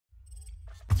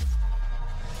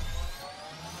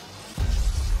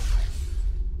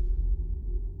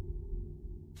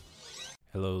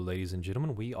Hello, ladies and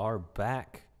gentlemen. We are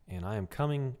back, and I am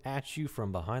coming at you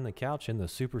from behind the couch in the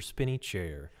super spinny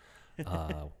chair.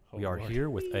 We are here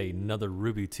with another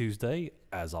Ruby Tuesday.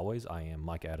 As always, I am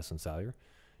Mike Addison Salyer,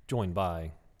 joined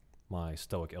by my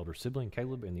stoic elder sibling,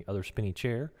 Caleb, in the other spinny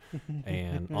chair.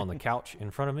 And on the couch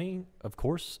in front of me, of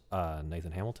course,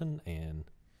 Nathan Hamilton and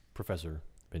Professor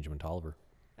Benjamin Tolliver.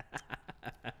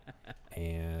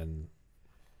 And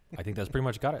I think that's pretty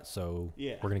much got it. So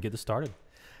we're going to get this started.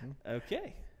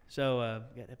 Okay. So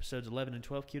we got episodes 11 and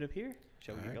 12 queued up here.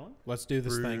 Shall we get going? Let's do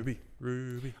this Ruby, thing.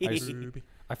 Ruby, Ruby.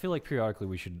 I feel like periodically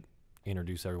we should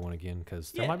introduce everyone again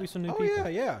because there might be some new people.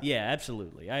 Yeah,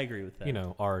 absolutely. I agree with that. You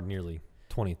know, our nearly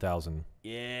 20,000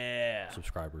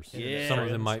 subscribers. Yeah.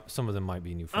 Some of them might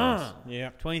be new friends.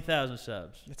 Yeah. 20,000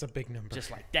 subs. That's a big number.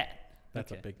 Just like that.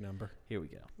 That's a big number. Here we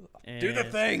go. And Do the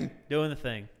thing. Doing the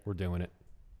thing. We're doing it.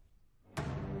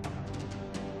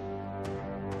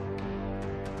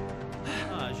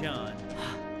 John.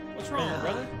 What's wrong,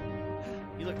 brother?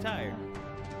 You look tired.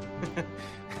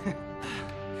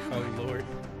 Oh, Lord.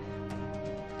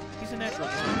 He's a natural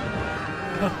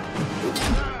blonde.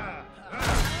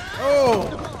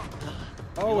 Oh!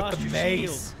 You Oh, lost with the your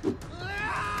mace. shield.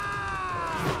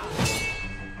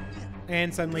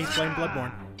 And suddenly he's playing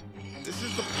Bloodborne. This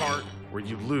is the part where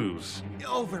you lose.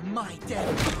 Over my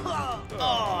dead.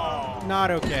 Not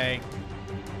okay.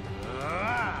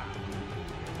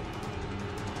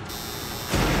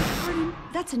 Pardon,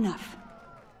 that's enough.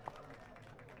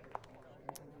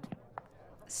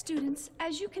 Students,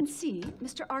 as you can see,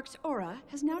 Mr. Ark's aura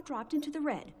has now dropped into the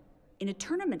red. In a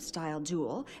tournament-style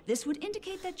duel, this would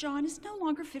indicate that John is no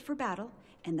longer fit for battle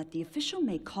and that the official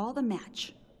may call the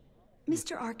match.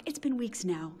 Mr. Ark, it's been weeks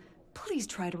now. Please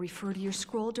try to refer to your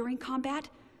scroll during combat.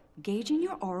 Gauging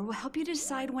your aura will help you to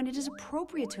decide when it is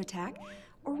appropriate to attack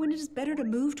or when it is better to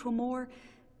move to a more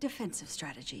defensive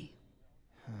strategy.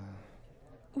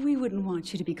 We wouldn't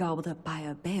want you to be gobbled up by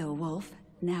a Beowulf,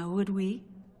 now would we?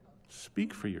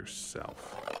 Speak for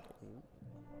yourself.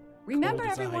 Remember,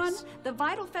 Cold as everyone, ice. the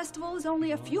Vital Festival is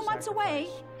only a few months away.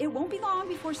 It won't be long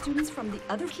before students from the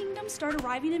other kingdoms start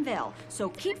arriving in Vale, so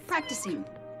keep practicing.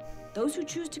 Those who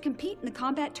choose to compete in the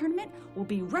combat tournament will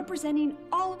be representing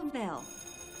all of Vale.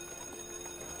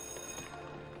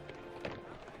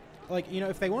 Like, you know,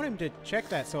 if they want him to check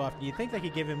that so often, you'd think they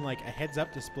could give him, like, a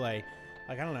heads-up display.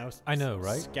 Like, I don't know. I know,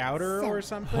 right? Scouter or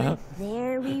something?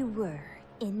 There we were,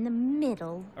 in the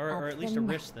middle Or of at least the a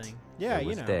wrist night. thing. Yeah, It you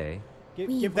was know. day.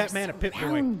 Give that man a pit boy.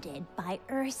 Surrounded by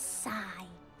Ursai.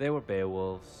 They were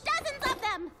Beowulfs. Dozens of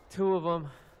them! 2 of them.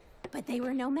 But they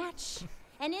were no match.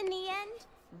 And in the end,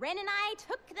 Ren and I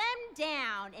took them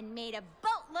down and made a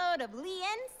boatload of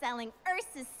Lien selling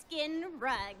Ursa's skin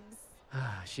rugs.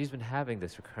 She's been having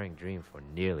this recurring dream for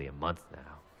nearly a month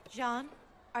now. John,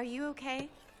 are you okay?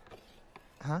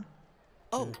 Huh?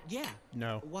 Oh, yeah.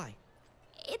 No. Why?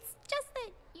 It's just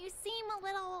that you seem a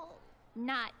little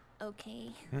not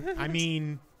okay. I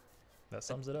mean, That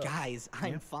sums it up. Guys,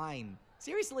 I'm fine.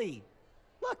 Seriously.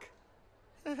 Look.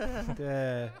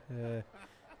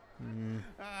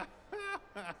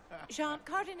 Jean,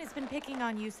 Cardin has been picking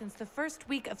on you since the first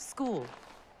week of school.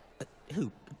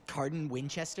 Who? Cardin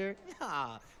Winchester?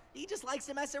 Ah, he just likes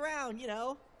to mess around, you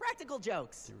know? Practical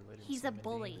jokes. He's a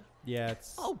bully. yeah,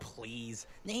 it's... Oh, please.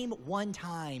 Name one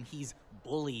time he's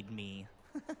bullied me.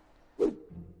 No,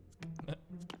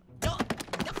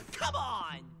 come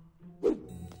on!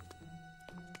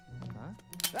 Huh?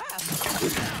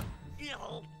 Ah.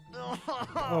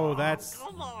 Oh, that's...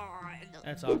 Come on!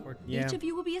 That's awkward. Yeah. Each of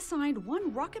you will be assigned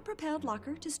one rocket-propelled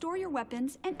locker to store your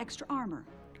weapons and extra armor.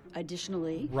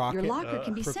 Additionally, your locker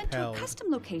can be sent to a Rocket-propelled custom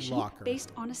location locker.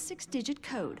 based on a 6-digit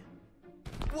code.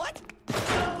 What?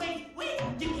 No, wait,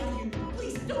 get me out of here.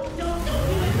 Please, don't.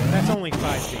 That's only 5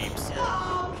 beeps.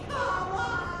 Oh, come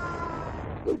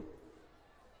on!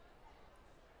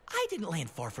 I didn't land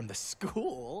far from the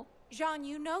school. Jean,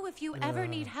 you know if you ever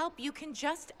need help, you can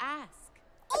just ask.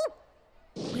 Oh!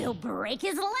 We'll break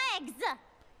his legs!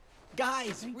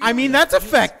 Guys, I mean, really, that's it's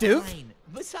effective. fine.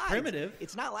 Besides, Primitive.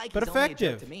 it's not like But he's only a jerk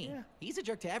effective. to me. Yeah. He's a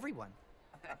jerk to everyone.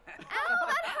 Ow,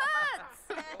 that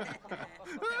hurts!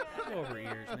 Get over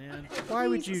ears, man. Why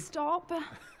would you... Stop.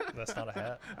 That's not a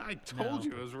hat. I told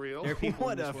you it was real. There are people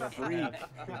What in a this world who freak.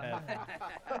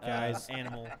 have Guys.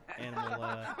 animal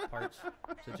parts,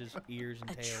 such as ears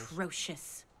and tails.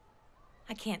 Atrocious.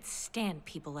 I can't stand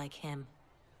people like him.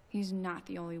 He's not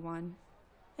the only one.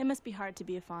 It must be hard to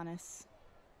be a faunus.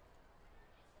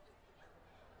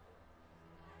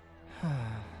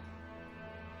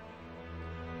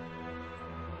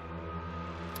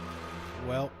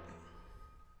 Well,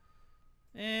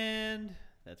 And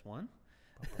that's one.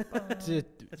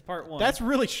 That's part one. That's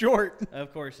really short.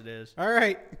 Of course it is. All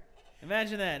right.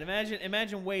 Imagine that.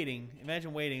 Imagine waiting.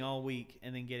 Imagine waiting all week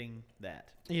and then getting that.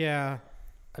 Yeah.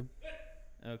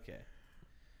 Okay.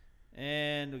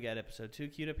 And we got episode 2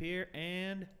 queued up here,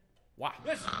 and wow.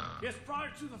 Yes,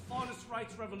 prior to the Faunus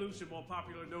Rights Revolution, more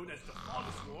popular known as the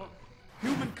Faunus War,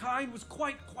 humankind was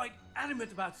quite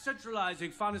adamant about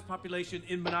centralizing Faunus population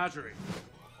in menagerie.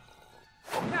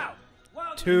 Now,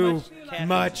 while Too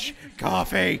much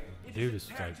coffee. Dude is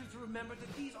like.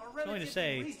 I'm going to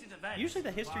say, usually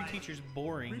the history teacher's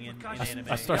boring in anime.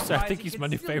 I think he's my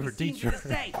new favorite teacher.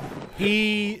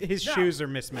 His shoes are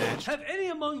mismatched. Have any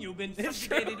among you been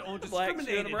subjugated or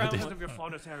discriminated because of your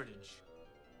Faunus heritage?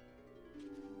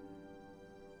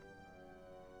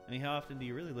 I mean, how often do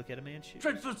you really look at a man's shoes?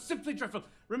 Dreadful, simply dreadful.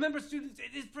 Remember, students,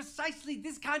 it is precisely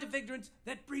this kind of ignorance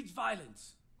that breeds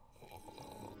violence.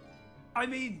 I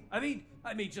mean,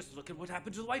 just look at what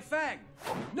happened to the White Fang.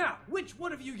 Now, which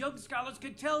one of you young scholars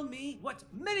can tell me what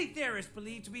many theorists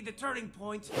believe to be the turning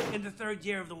point in the 3rd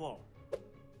year of the war?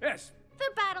 Yes.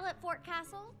 The battle at Fort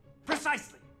Castle.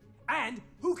 Precisely. And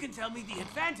who can tell me the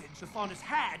advantage the Faunus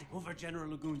had over General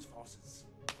Lagoon's forces?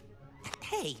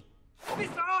 Hey.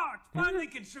 Mr. Art, finally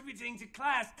contributing to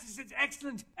class. This is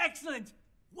excellent.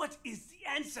 What is the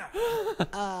answer?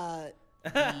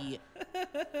 The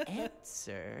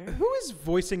answer. Who is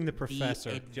voicing the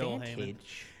professor? Joel Heyman.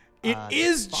 It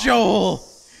is Joel.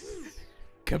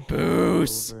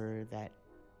 Caboose. Over that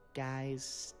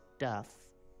guy's stuff.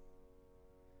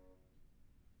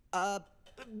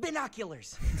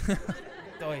 Binoculars.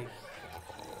 Oi.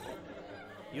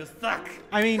 You suck.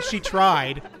 I mean, she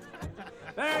tried.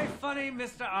 Very funny,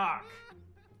 Mr. Ark.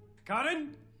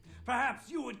 Corin, perhaps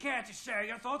you would care to share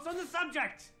your thoughts on the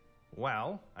subject.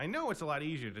 Well, I know it's a lot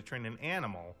easier to train an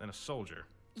animal than a soldier.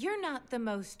 You're not the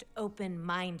most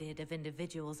open-minded of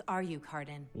individuals, are you,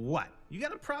 Cardin? What? You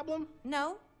got a problem?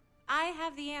 No, I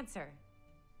have the answer.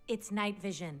 It's night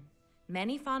vision.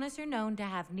 Many faunus are known to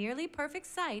have nearly perfect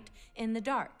sight in the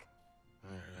dark.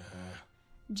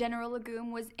 General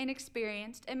Lagoon was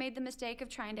inexperienced and made the mistake of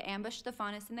trying to ambush the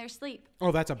faunus in their sleep.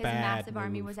 Oh, that's a His bad massive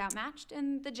army move. was outmatched,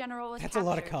 and the general was That's captured. a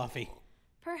lot of coffee.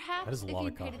 Perhaps if lot he'd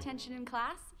of paid coffee. attention in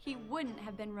class, he wouldn't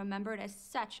have been remembered as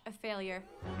such a failure.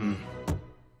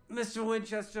 Mr.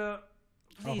 Winchester,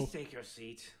 please take your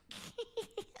seat.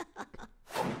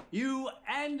 You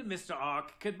and Mr.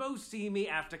 Ark could both see me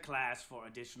after class for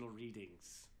additional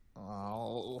readings.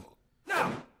 Oh.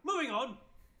 Now, moving on.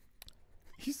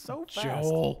 He's so fast.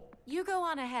 Joel. You go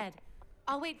on ahead.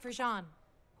 I'll wait for Jean.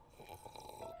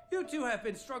 You two have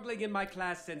been struggling in my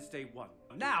class since day one.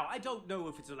 Now, I don't know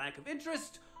if it's a lack of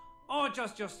interest or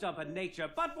just your stubborn nature,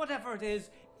 but whatever it is,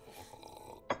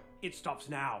 it stops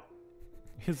now.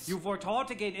 You were taught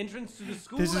to gain entrance to the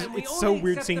school, and we it's only so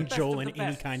weird accept seeing the best Joel of in the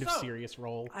any best. kind of So, serious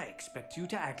role. I expect you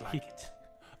to act like it.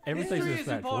 Everything's History in is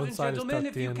fact. One important, side is gentlemen.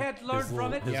 tucked If you in. can't learn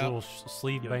from it, His little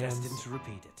sleeve you're bands. destined to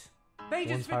repeat it.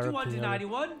 Pages One's higher up 51 to than the other.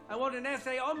 91. I want an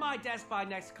essay on my desk by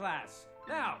next class.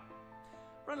 Now,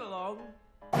 run along.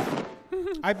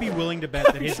 I'd be willing to bet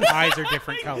that his eyes are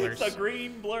different colors. It's a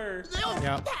green blur.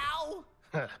 Yep.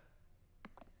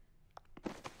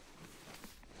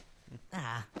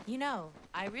 You know,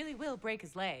 I really will break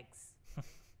his legs.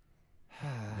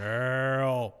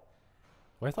 Girl.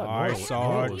 Well, I thought I Nora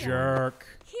saw a was jerk.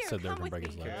 Here, said they were come gonna with break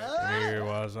his me. legs. He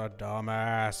was a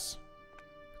dumbass.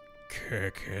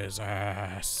 Kick his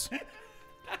ass.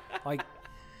 Like,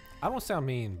 I don't sound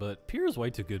mean, but Pierre's way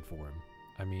too good for him.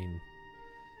 I mean,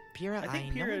 Pyrrha, I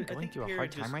know I'm going through a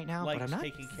hard time right now, but I'm not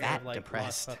that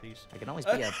depressed. I can always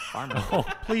be a farmer. Oh,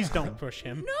 please don't push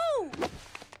him. No!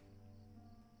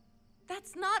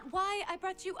 That's not why I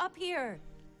brought you up here.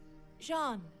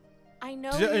 Jean, I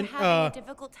know you're having a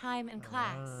difficult time in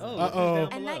class. Uh-oh.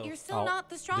 And that you're still not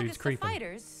the strongest of creeping.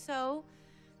 fighters, so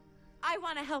I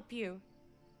want to help you.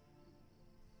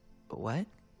 What?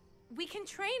 We can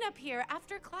train up here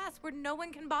after class where no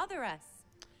one can bother us.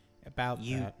 About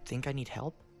You that. think I need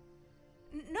help?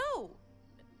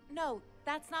 No,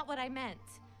 that's not what I meant.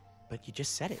 But you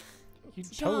just said it. you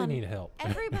totally John, need help.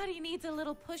 Everybody needs a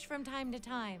little push from time to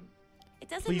time. It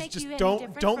doesn't Please make just you any don't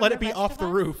different from let the it be rest off of the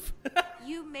us. roof.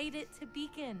 You made it to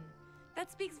Beacon.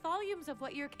 That speaks volumes of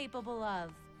what you're capable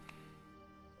of.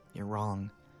 You're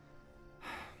wrong.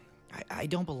 I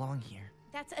don't belong here.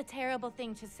 That's a terrible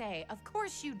thing to say. Of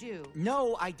course you do.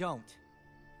 No, I don't.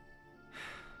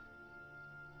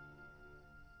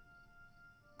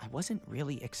 I wasn't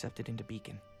really accepted into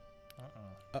Beacon.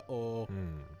 Uh-oh.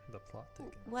 The plot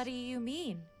thickens. What do you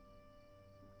mean?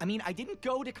 I mean, I didn't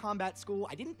go to combat school.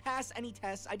 I didn't pass any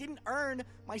tests. I didn't earn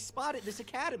my spot at this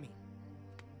academy.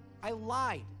 I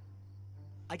lied.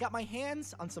 I got my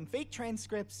hands on some fake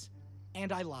transcripts,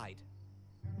 and I lied.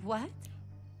 What?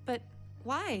 But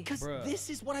why? Because this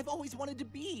is what I've always wanted to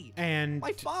be. And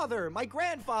my father, my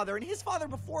grandfather, and his father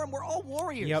before him were all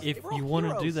warriors. Yep. If They were all you want to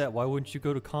do heroes. that, why wouldn't you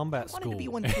go to combat I wanted school? to be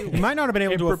one too. You might not have been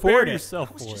able And to prepare afford it. yourself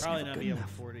I was for just it. Probably never not good be able to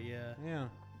enough. afford it, yeah. Yeah.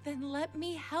 Then let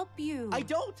me help you. I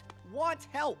don't want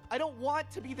help. I don't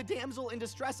want to be the damsel in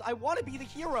distress. I want to be the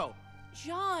hero.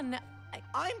 John,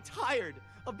 I'm tired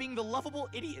of being the lovable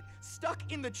idiot stuck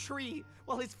in the tree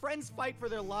while his friends fight for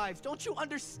their lives. Don't you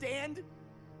understand?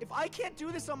 If I can't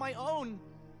do this on my own,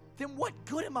 then what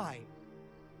good am I?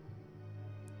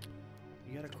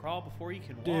 You gotta crawl before you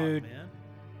can Dude. walk, man.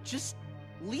 Just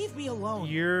leave me alone.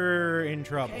 You're in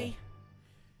trouble. Okay?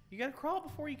 You gotta crawl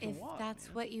before you can if walk. that's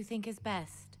what you think is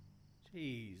best.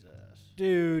 Jesus.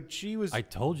 Dude, she was. I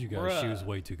told you guys she was Bruh.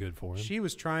 way too good for him. She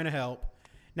was trying to help.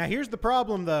 Now here's the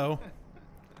problem, though.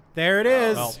 There it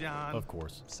is. Well, John. of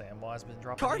course. Samwise been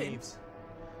dropping Carden. leaves.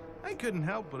 I couldn't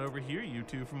help but overhear you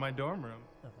two from my dorm room.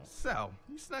 So,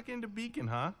 you snuck into Beacon,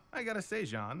 huh? I gotta say,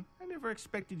 Jean, I never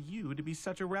expected you to be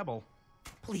such a rebel.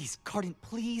 Please, Carden,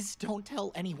 please don't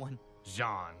tell anyone.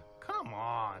 Jean, come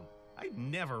on. I'd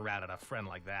never ratted a friend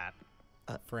like that.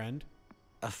 Friend?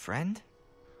 A friend?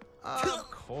 Of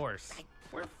course.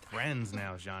 We're friends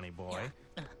now, Johnny boy.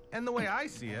 And the way I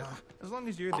see it, as long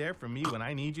as you're there for me when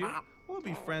I need you, we'll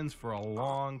be friends for a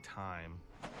long time.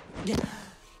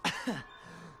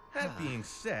 That being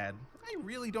said, I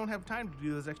really don't have time to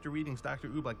do those extra readings Dr.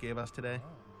 RWBY gave us today.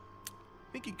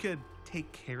 Think you could take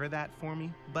care of that for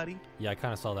me, buddy? Yeah, I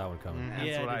kind of saw that one coming. That's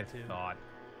Yeah, what I I did too. thought.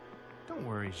 Don't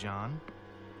worry, Jean.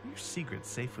 Your secret's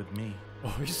safe with me.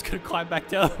 Oh, we're just gonna climb back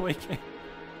down the way.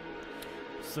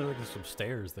 So like there's some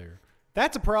stairs there.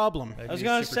 That's a problem. I was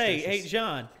gonna say, hey,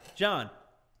 John,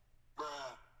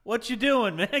 what you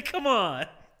doing, man? Come on,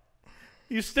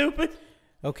 you stupid.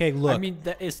 Okay, look. I mean,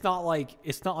 it's not like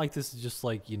this is just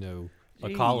like, you know, a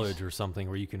Jeez. college or something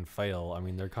where you can fail. I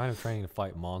mean, they're kind of training to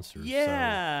fight monsters.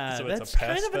 Yeah, So it's a that's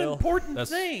kind pass of an fail? important So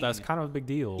thing. that's kind of a big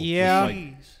deal. Just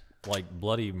Yeah. like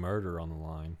bloody murder on the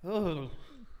line. Oh.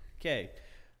 Okay,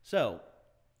 so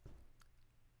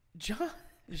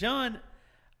John,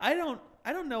 I don't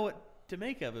know what to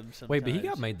make of him sometimes. Wait, but he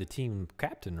got made the team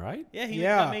captain, right? Yeah, he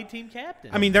Yeah. got made team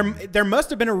captain. I mean, there must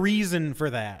have been a reason for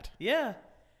that. yeah.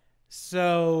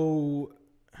 So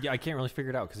Yeah, I can't really figure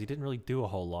it out because he didn't really do a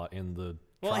whole lot in the.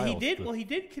 Well, he trials, did. but- Well, he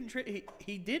did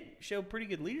he did show pretty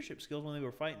good leadership skills when they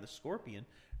were fighting the Scorpion.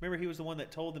 Remember, he was the one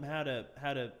that told them how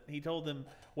to. He told them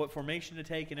what formation to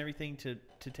take and everything to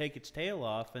take its tail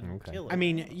off and kill it. I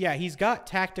mean, yeah, he's got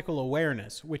tactical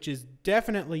awareness, which is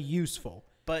definitely useful.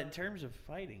 but in terms of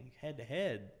fighting head to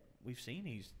head, we've seen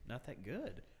he's not that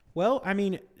good. Well, I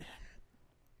mean,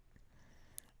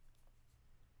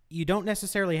 you don't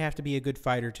necessarily have to be a good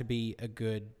fighter to be a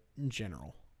good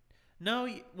general. No,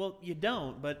 you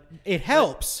don't. But It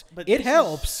helps. But It this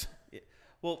helps.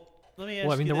 Well, let me ask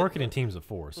Well, I mean, you they're this. working in teams of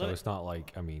four, so Let me- it's not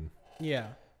like, I mean, Yeah.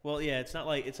 Well, yeah, it's not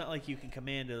like you can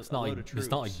command a not load like- of troops.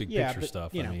 it's not like big Yeah, picture but,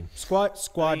 stuff. you I know, mean, squad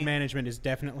I mean- management is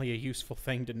definitely a useful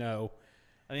thing to know.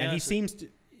 I mean, And honestly-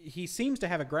 he seems to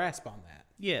have a grasp on that.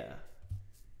 Yeah.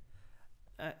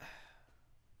 I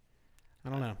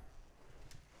don't know.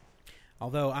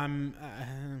 Although I'm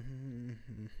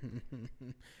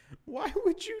why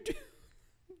would you do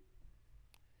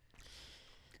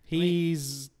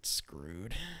He's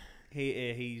screwed.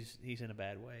 He's in a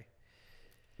bad way.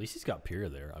 at least he's got Pyrrha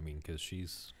there. I mean, because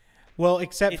she's Well,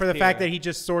 except It's for the fact Pyrrha. that he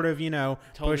just sort of, Told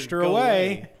pushed to her go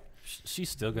away. she's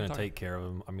still gonna take care of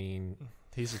him. I mean,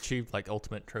 He's achieved like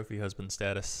ultimate trophy husband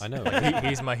status. I know. Like,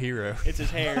 he's my hero. It's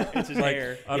his hair. It's his Like,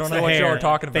 hair. I don't It's know the what y'all hair. are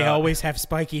talking about. They always have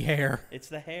spiky hair. It's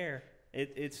the hair.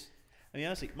 It's. I mean,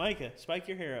 honestly, Micah, spike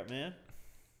your hair up, man.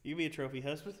 You be a trophy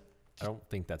husband. I don't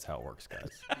think that's how it works,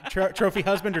 guys. Trophy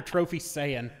husband or trophy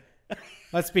Saiyan?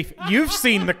 Let's be. You've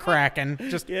seen the Kraken.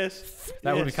 Just Yes.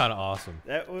 That would be yes. kind of awesome.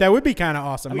 that would be kind of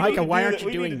awesome, We need Micah. to Why do aren't that-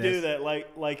 you doing We need to this? do that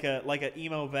like a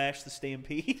emo Vash the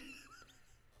Stampede.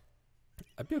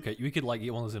 I'd be okay. We could like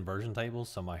get one of those inversion tables,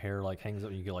 so my hair like hangs up,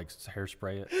 and you could like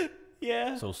hairspray it,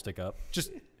 yeah. so it'll stick up.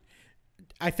 Just,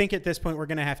 I think at this point we're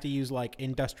gonna have to use like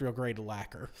industrial grade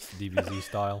lacquer. DBZ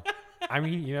style. I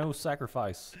mean,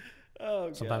 sacrifice.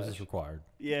 Oh, Sometimes gosh. it's required.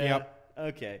 Yeah. Yep.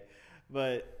 Okay.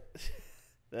 But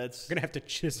that's. We're gonna have to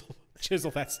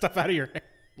chisel that stuff out of your hair.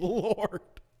 Lord,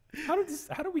 How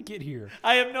did we get here?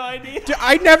 I have no idea.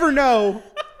 I never know.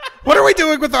 What are we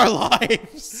doing with our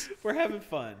lives? We're having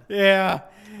fun. Yeah,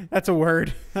 that's a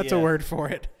word. That's a Yeah. word for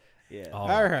it. Yeah.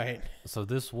 All right. So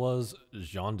this was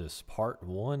Jaunedice Part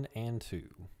 1 and 2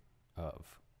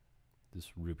 of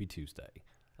this RWBY Tuesday.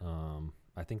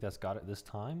 I think that's got it this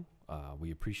time.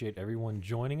 We appreciate everyone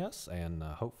joining us, and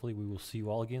hopefully we will see you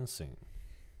all again soon.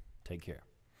 Take care.